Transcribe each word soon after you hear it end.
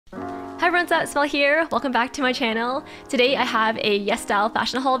Hi everyone, it's Mel here. Welcome back to my channel. Today I have a YesStyle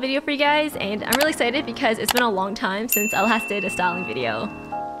fashion haul video for you guys, and I'm really excited because it's been a long time since I last did a styling video.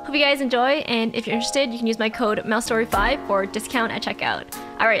 Hope you guys enjoy, and if you're interested, you can use my code melstory5 for discount at checkout.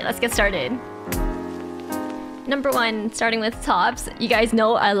 Alright, let's get started. Number 1, starting with tops. You guys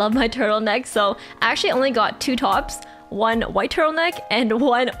know I love my turtleneck, so I actually only got 2 tops, one white turtleneck and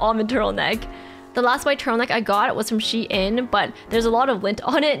one almond turtleneck. The last white turtleneck I got was from Shein, but there's a lot of lint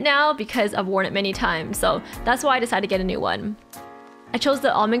on it now because I've worn it many times, so that's why I decided to get a new one. I chose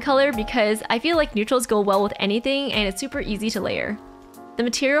the almond color because I feel like neutrals go well with anything and it's super easy to layer. The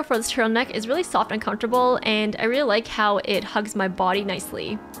material for this turtleneck is really soft and comfortable, and I really like how it hugs my body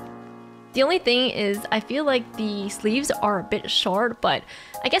nicely. The only thing is I feel like the sleeves are a bit short, but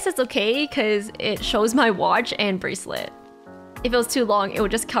I guess it's okay because it shows my watch and bracelet. If it was too long, it would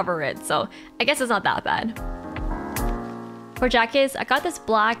just cover it, so I guess it's not that bad. For jackets, I got this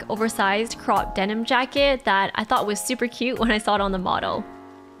black oversized crop denim jacket that I thought was super cute when I saw it on the model.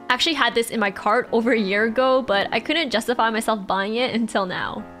 I actually had this in my cart over a year ago, but I couldn't justify myself buying it until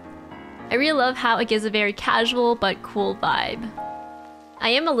now. I really love how it gives a very casual but cool vibe. I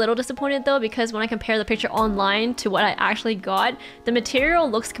am a little disappointed though because when I compare the picture online to what I actually got, the material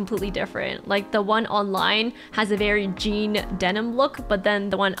looks completely different. Like the one online has a very jean denim look, but then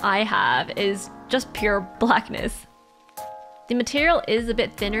the one I have is just pure blackness. The material is a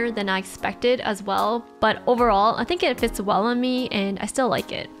bit thinner than I expected as well, but overall I think it fits well on me and I still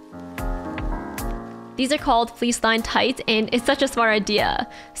like it. These are called fleece line tights, and it's such a smart idea.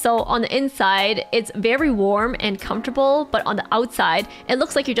 So on the inside, it's very warm and comfortable, but on the outside, it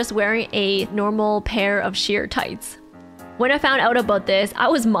looks like you're just wearing a normal pair of sheer tights. When I found out about this, I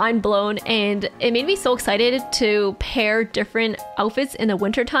was mind blown, and it made me so excited to pair different outfits in the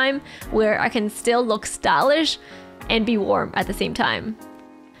wintertime where I can still look stylish and be warm at the same time.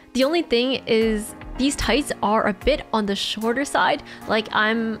 The only thing is these tights are a bit on the shorter side. Like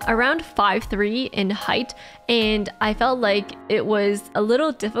I'm around 5'3" in height, and I felt like it was a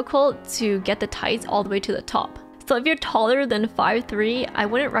little difficult to get the tights all the way to the top. So if you're taller than 5'3", I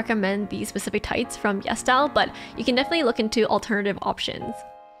wouldn't recommend these specific tights from YesStyle, but you can definitely look into alternative options.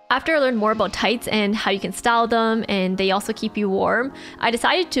 After I learned more about tights and how you can style them and they also keep you warm, I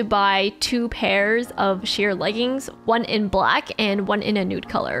decided to buy 2 pairs of sheer leggings, one in black and one in a nude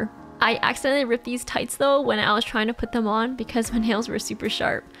color. I accidentally ripped these tights though when I was trying to put them on because my nails were super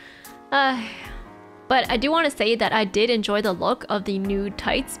sharp. But I do want to say that I did enjoy the look of the nude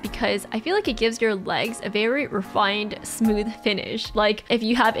tights because I feel like it gives your legs a very refined, smooth finish. Like if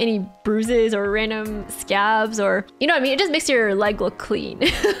you have any bruises or random scabs or, you know what I mean, it just makes your leg look clean.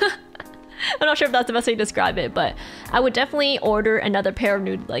 I'm not sure if that's the best way to describe it, but I would definitely order another pair of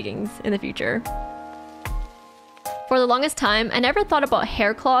nude leggings in the future. For the longest time, I never thought about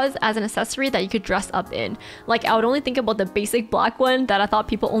hair claws as an accessory that you could dress up in. Like I would only think about the basic black one that I thought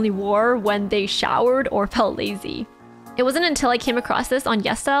people only wore when they showered or felt lazy. It wasn't until I came across this on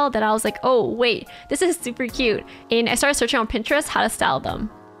YesStyle that I was like, oh wait, this is super cute. And I started searching on Pinterest how to style them.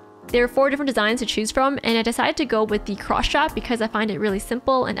 There are 4 different designs to choose from, and I decided to go with the cross strap because I find it really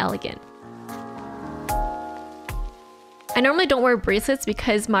simple and elegant. I normally don't wear bracelets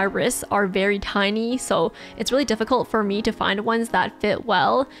because my wrists are very tiny, so it's really difficult for me to find ones that fit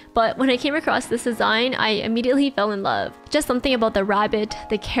well, but when I came across this design, I immediately fell in love. Just something about the rabbit,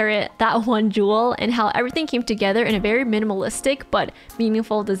 the carrot, that one jewel, and how everything came together in a very minimalistic but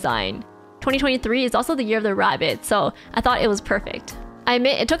meaningful design. 2023 is also the year of the rabbit, so I thought it was perfect. I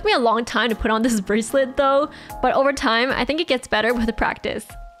admit it took me a long time to put on this bracelet though, but over time, I think it gets better with the practice.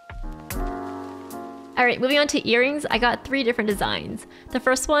 Alright, moving on to earrings, I got 3 different designs. The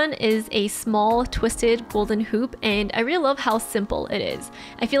first one is a small, twisted golden hoop, and I really love how simple it is.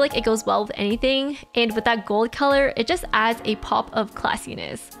 I feel like it goes well with anything, and with that gold color, it just adds a pop of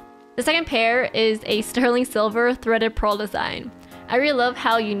classiness. The second pair is a sterling silver threaded pearl design. I really love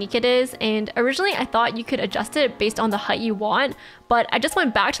how unique it is, and originally I thought you could adjust it based on the height you want, but I just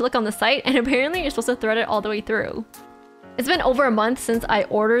went back to look on the site, and apparently you're supposed to thread it all the way through. It's been over a month since I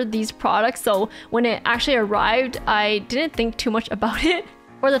ordered these products, so when it actually arrived, I didn't think too much about it.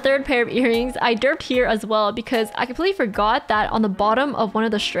 For the third pair of earrings, I derped here as well because I completely forgot that on the bottom of one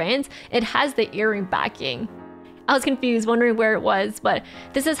of the strands, it has the earring backing. I was confused, wondering where it was, but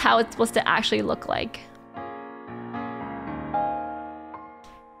this is how it's supposed to actually look like.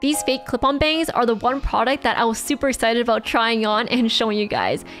 These fake clip-on bangs are the one product that I was super excited about trying on and showing you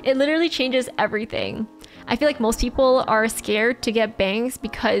guys. It literally changes everything. I feel like most people are scared to get bangs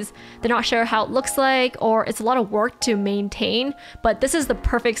because they're not sure how it looks like or it's a lot of work to maintain, but this is the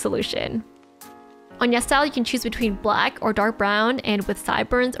perfect solution. On YesStyle, you can choose between black or dark brown and with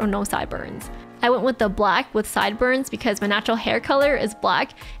sideburns or no sideburns. I went with the black with sideburns because my natural hair color is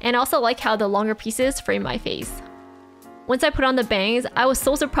black, and I also like how the longer pieces frame my face. Once I put on the bangs, I was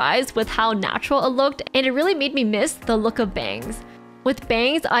so surprised with how natural it looked, and it really made me miss the look of bangs. With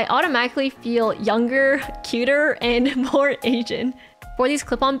bangs, I automatically feel younger, cuter, and more Asian. For these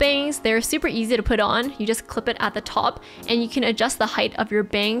clip-on bangs, they're super easy to put on. You just clip it at the top, and you can adjust the height of your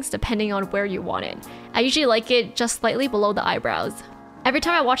bangs depending on where you want it. I usually like it just slightly below the eyebrows. Every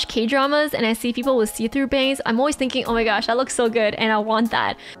time I watch K-dramas and I see people with see-through bangs, I'm always thinking, oh my gosh, that looks so good and I want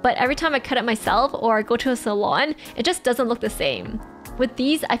that. But every time I cut it myself or go to a salon, it just doesn't look the same. With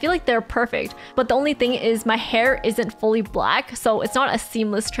these, I feel like they're perfect, but the only thing is my hair isn't fully black, so it's not a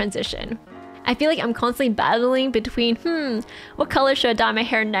seamless transition. I feel like I'm constantly battling between, what color should I dye my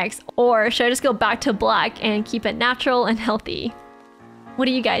hair next? Or should I just go back to black and keep it natural and healthy? What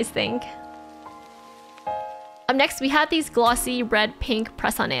do you guys think? Up next, we have these glossy red-pink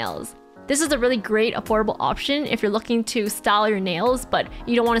press-on nails. This is a really great affordable option if you're looking to style your nails, but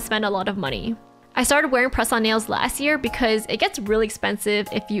you don't want to spend a lot of money. I started wearing press-on nails last year because it gets really expensive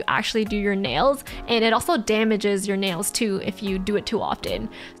if you actually do your nails, and it also damages your nails too if you do it too often.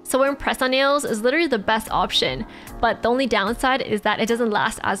 So wearing press-on nails is literally the best option, but the only downside is that it doesn't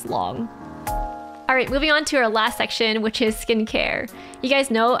last as long. Alright, moving on to our last section, which is skincare. You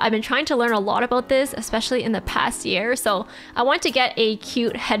guys know I've been trying to learn a lot about this, especially in the past year, so I want to get a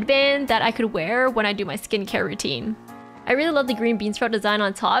cute headband that I could wear when I do my skincare routine. I really love the green bean sprout design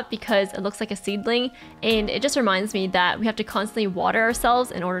on top because it looks like a seedling, and it just reminds me that we have to constantly water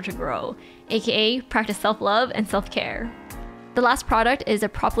ourselves in order to grow, aka practice self-love and self-care. The last product is a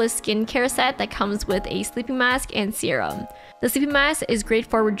Propolis skincare set that comes with a sleeping mask and serum. The sleeping mask is great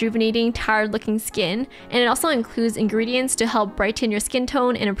for rejuvenating tired-looking skin, and it also includes ingredients to help brighten your skin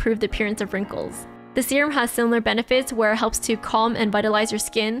tone and improve the appearance of wrinkles. The serum has similar benefits where it helps to calm and vitalize your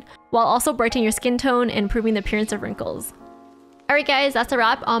skin, while also brightening your skin tone and improving the appearance of wrinkles. Alright guys, that's a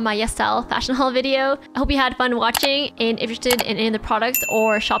wrap on my YesStyle fashion haul video. I hope you had fun watching, and if you're interested in any of the products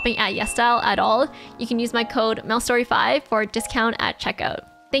or shopping at YesStyle at all, you can use my code melstory5 for a discount at checkout.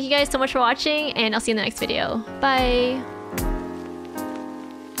 Thank you guys so much for watching, and I'll see you in the next video. Bye!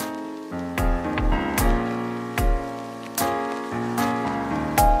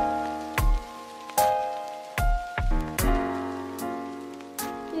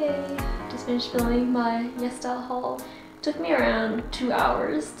 Yay! Just finished filming my YesStyle haul. Took me around 2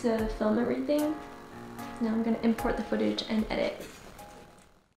 hours to film everything. Now I'm gonna import the footage and edit.